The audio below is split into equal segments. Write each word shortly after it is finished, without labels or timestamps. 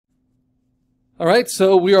All right,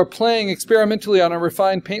 so we are playing experimentally on a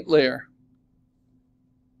refined paint layer.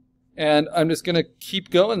 And I'm just going to keep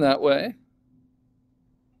going that way.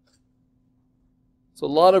 It's a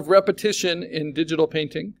lot of repetition in digital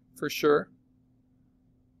painting, for sure.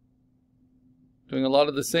 Doing a lot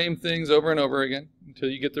of the same things over and over again until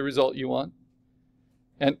you get the result you want.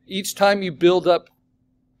 And each time you build up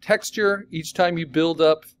texture, each time you build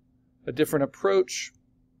up a different approach,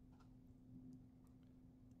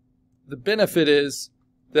 the benefit is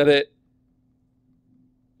that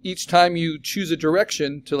each time you choose a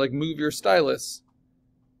direction to like move your stylus,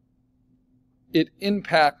 it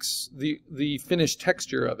impacts the finished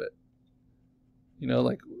texture of it. You know,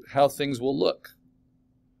 like how things will look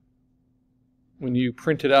when you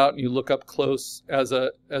print it out and you look up close as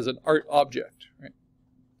an art object, right?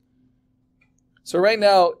 So right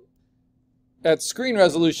now, at screen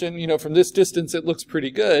resolution, you know, from this distance it looks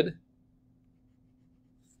pretty good.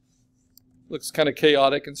 Looks kind of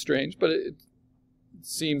chaotic and strange, but it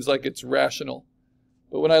seems like it's rational.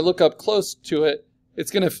 But when I look up close to it,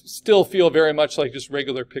 it's going to still feel very much like just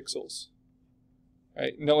regular pixels.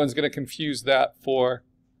 Right? No one's going to confuse that for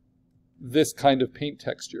this kind of paint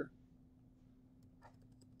texture.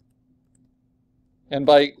 And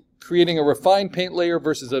by creating a refined paint layer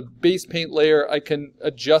versus a base paint layer, I can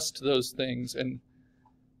adjust those things, and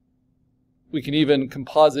we can even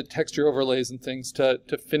composite texture overlays and things to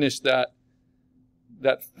finish that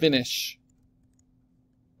finish,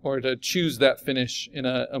 or to choose that finish in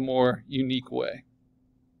a more unique way.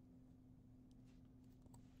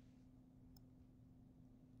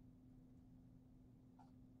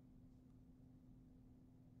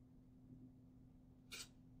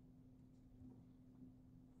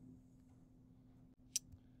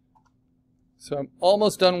 So I'm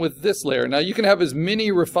almost done with this layer. Now you can have as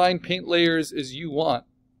many refined paint layers as you want,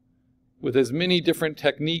 with as many different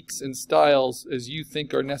techniques and styles as you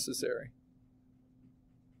think are necessary.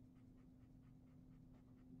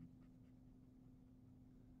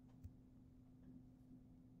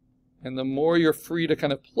 And the more you're free to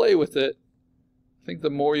kind of play with it, I think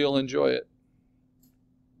the more you'll enjoy it.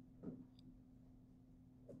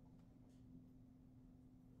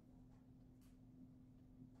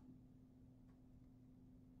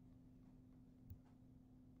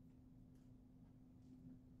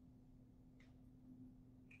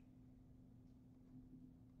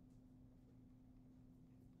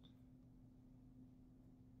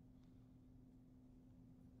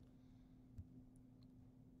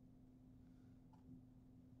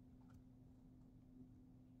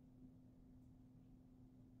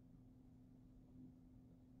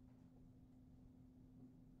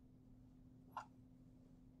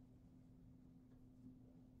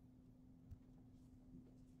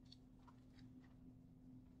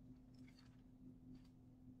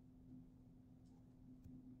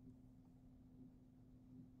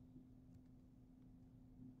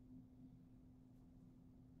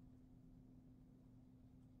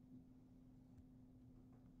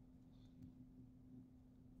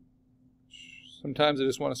 Sometimes I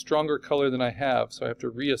just want a stronger color than I have, so I have to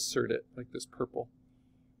reassert it, like this purple.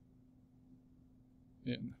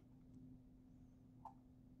 In.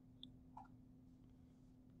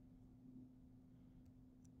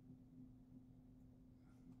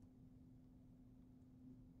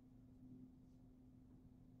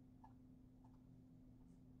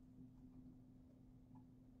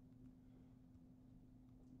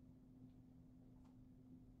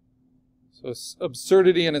 So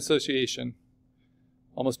absurdity and association.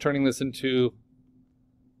 Almost turning this into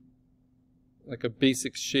like a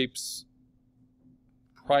basic shapes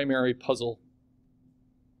primary puzzle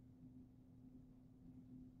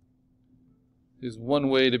is one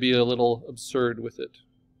way to be a little absurd with it.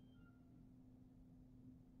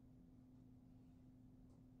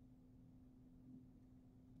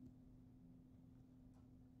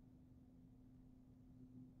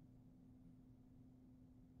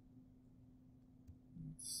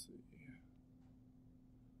 Let's see.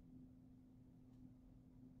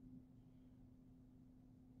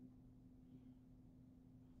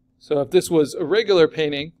 So if this was a regular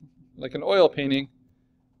painting, like an oil painting,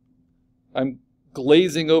 I'm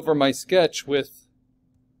glazing over my sketch with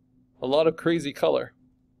a lot of crazy color,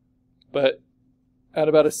 but at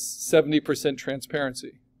about a 70%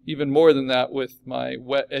 transparency. Even more than that with my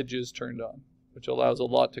wet edges turned on, which allows a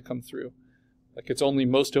lot to come through. Like it's only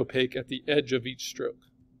most opaque at the edge of each stroke,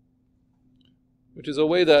 which is a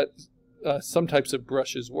way that some types of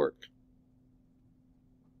brushes work.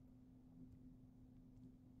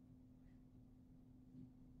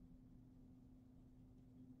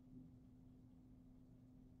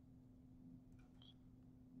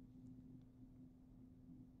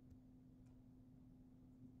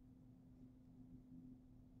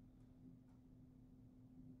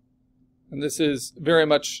 And this is very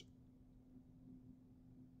much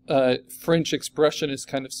a French expressionist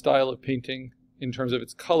kind of style of painting in terms of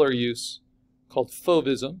its color use, called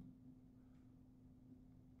fauvism,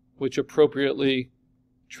 which appropriately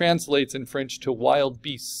translates in French to wild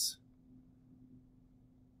beasts.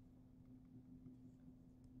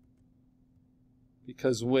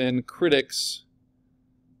 Because when critics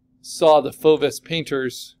saw the Fauvist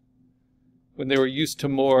painters, when they were used to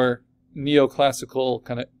more neoclassical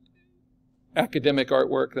kind of academic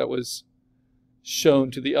artwork that was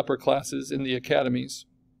shown to the upper classes in the academies,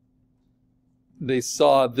 they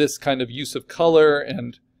saw this kind of use of color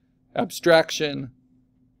and abstraction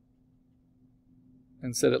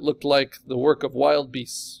and said it looked like the work of wild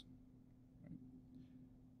beasts.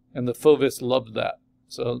 And the Fauvists loved that.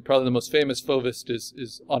 So probably the most famous Fauvist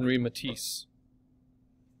is Henri Matisse.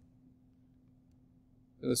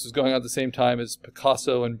 And this was going on at the same time as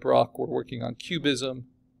Picasso and Braque were working on Cubism,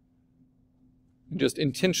 and just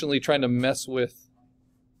intentionally trying to mess with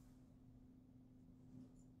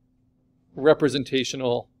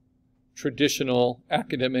representational, traditional,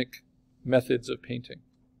 academic methods of painting.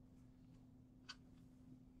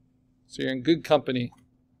 So you're in good company,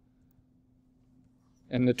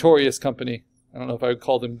 and notorious company. I don't know if I would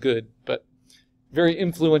call them good, but very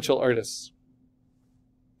influential artists,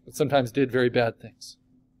 but sometimes did very bad things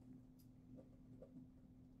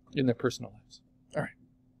in their personal lives. All right.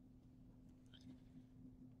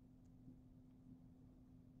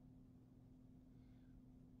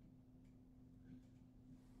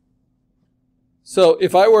 So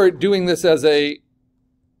if I were doing this as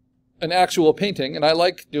an actual painting, and I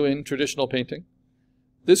like doing traditional painting,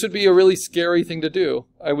 this would be a really scary thing to do.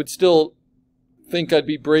 I would still think I'd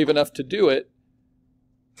be brave enough to do it,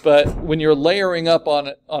 but when you're layering up on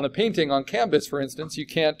a painting on canvas, for instance, you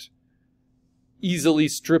can't easily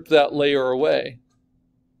strip that layer away.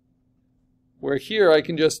 Where here I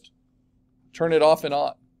can just turn it off and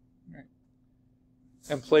on, right,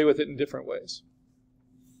 and play with it in different ways.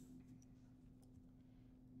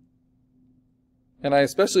 And I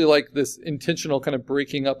especially like this intentional kind of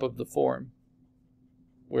breaking up of the form,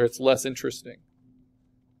 where it's less interesting,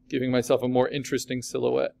 giving myself a more interesting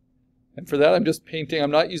silhouette. And for that I'm just painting,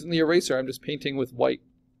 I'm not using the eraser, I'm just painting with white,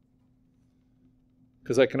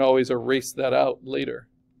 because I can always erase that out later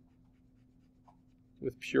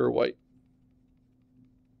with pure white.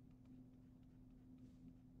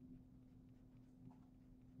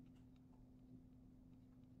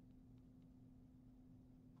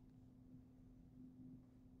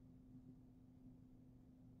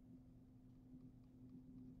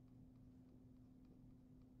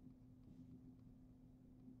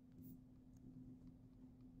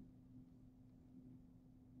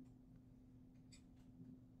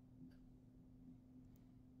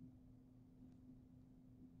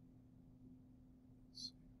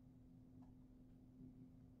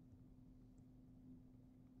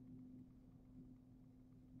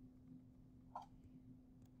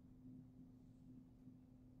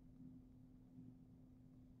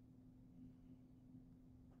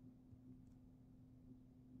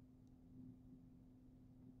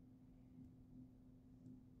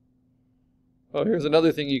 Oh, here's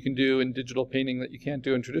another thing you can do in digital painting that you can't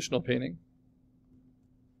do in traditional painting.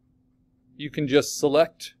 You can just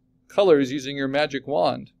select colors using your magic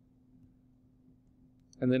wand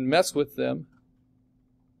and then mess with them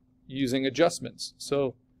using adjustments.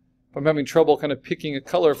 So if I'm having trouble kind of picking a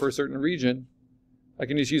color for a certain region, I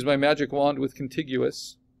can just use my magic wand with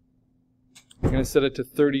contiguous. I'm going to set it to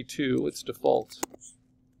 32, its default.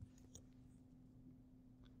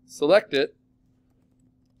 Select it,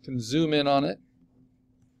 can zoom in on it,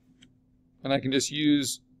 and I can just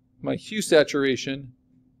use my hue saturation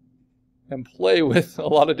and play with a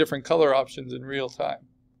lot of different color options in real time.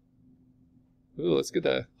 Ooh, let's get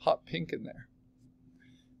that hot pink in there.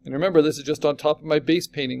 And remember, this is just on top of my base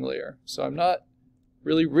painting layer, so I'm not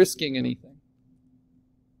really risking anything.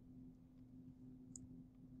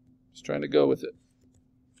 Just trying to go with it.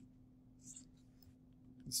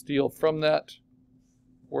 Steal from that,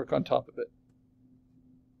 work on top of it.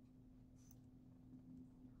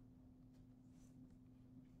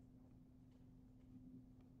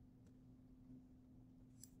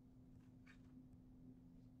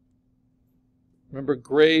 Remember,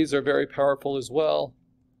 grays are very powerful as well.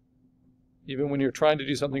 Even when you're trying to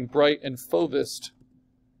do something bright and fauvist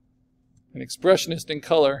and expressionist in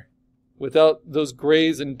color, without those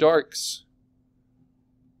grays and darks,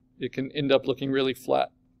 it can end up looking really flat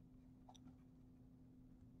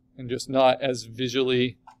and just not as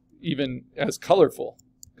visually, even as colorful,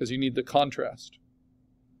 because you need the contrast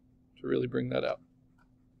to really bring that out.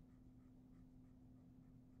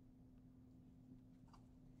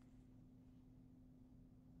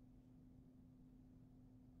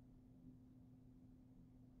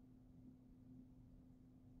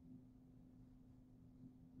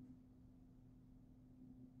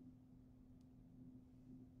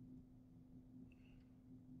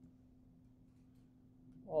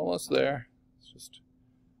 almost there. It's just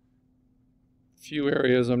a few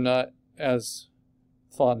areas I'm not as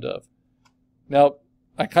fond of. Now,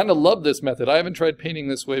 I kind of love this method. I haven't tried painting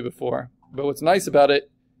this way before, but what's nice about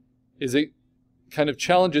it is it kind of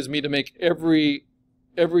challenges me to make every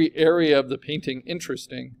area of the painting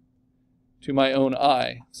interesting to my own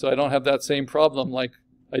eye. So I don't have that same problem like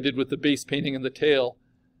I did with the base painting and the tail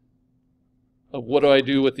of what do I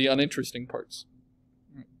do with the uninteresting parts.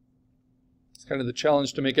 It's kind of the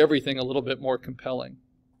challenge to make everything a little bit more compelling.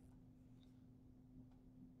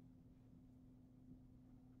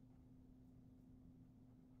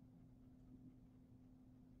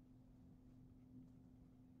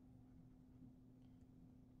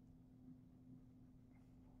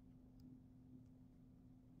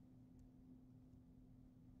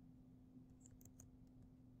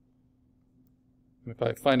 If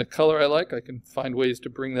I find a color I like, I can find ways to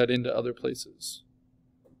bring that into other places.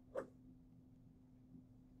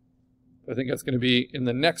 I think that's going to be in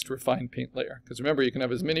the next refined paint layer. Because remember, you can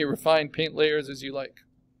have as many refined paint layers as you like.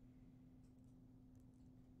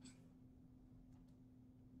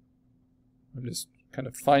 I'm just kind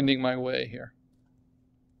of finding my way here.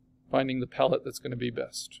 Finding the palette that's going to be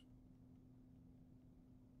best.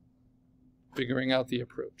 Figuring out the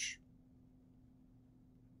approach.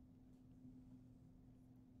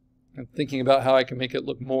 And thinking about how I can make it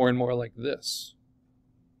look more and more like this.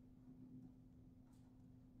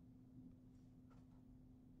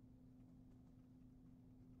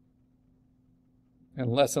 And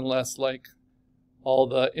less like all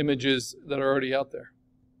the images that are already out there.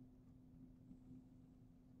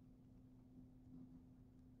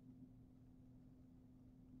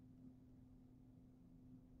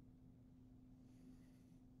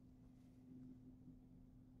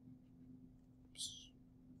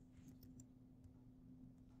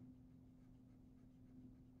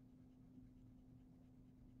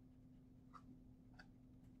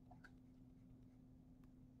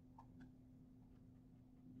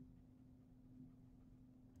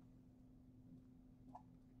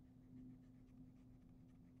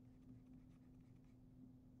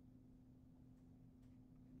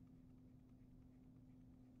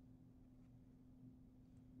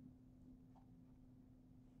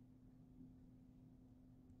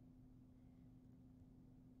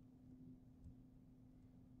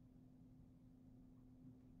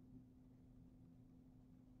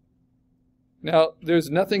 Now,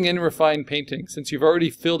 there's nothing in refined painting. Since you've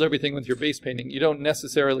already filled everything with your base painting, you don't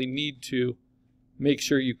necessarily need to make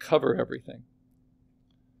sure you cover everything.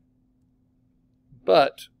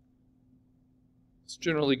 But it's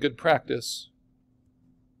generally good practice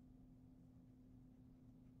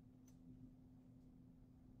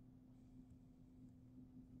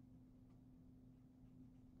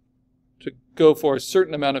to go for a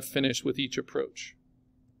certain amount of finish with each approach.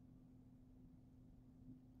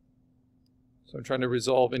 So I'm trying to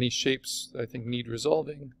resolve any shapes that I think need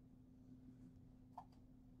resolving.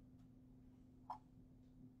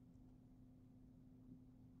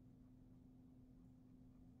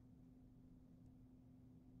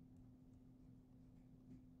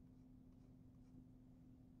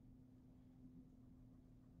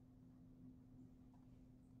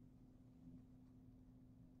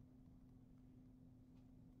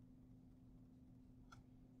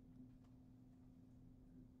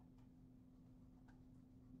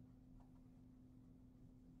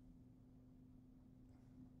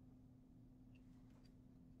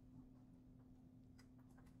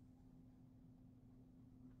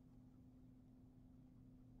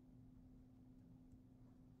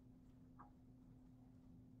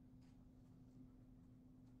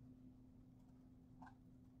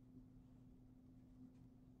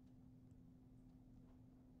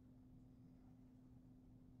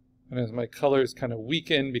 And as my colors kind of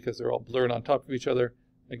weaken because they're all blurred on top of each other,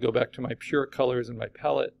 I go back to my pure colors in my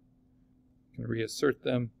palette and reassert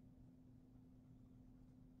them.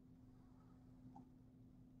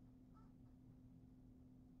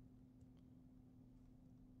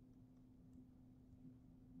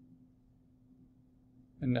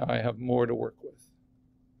 And now I have more to work with.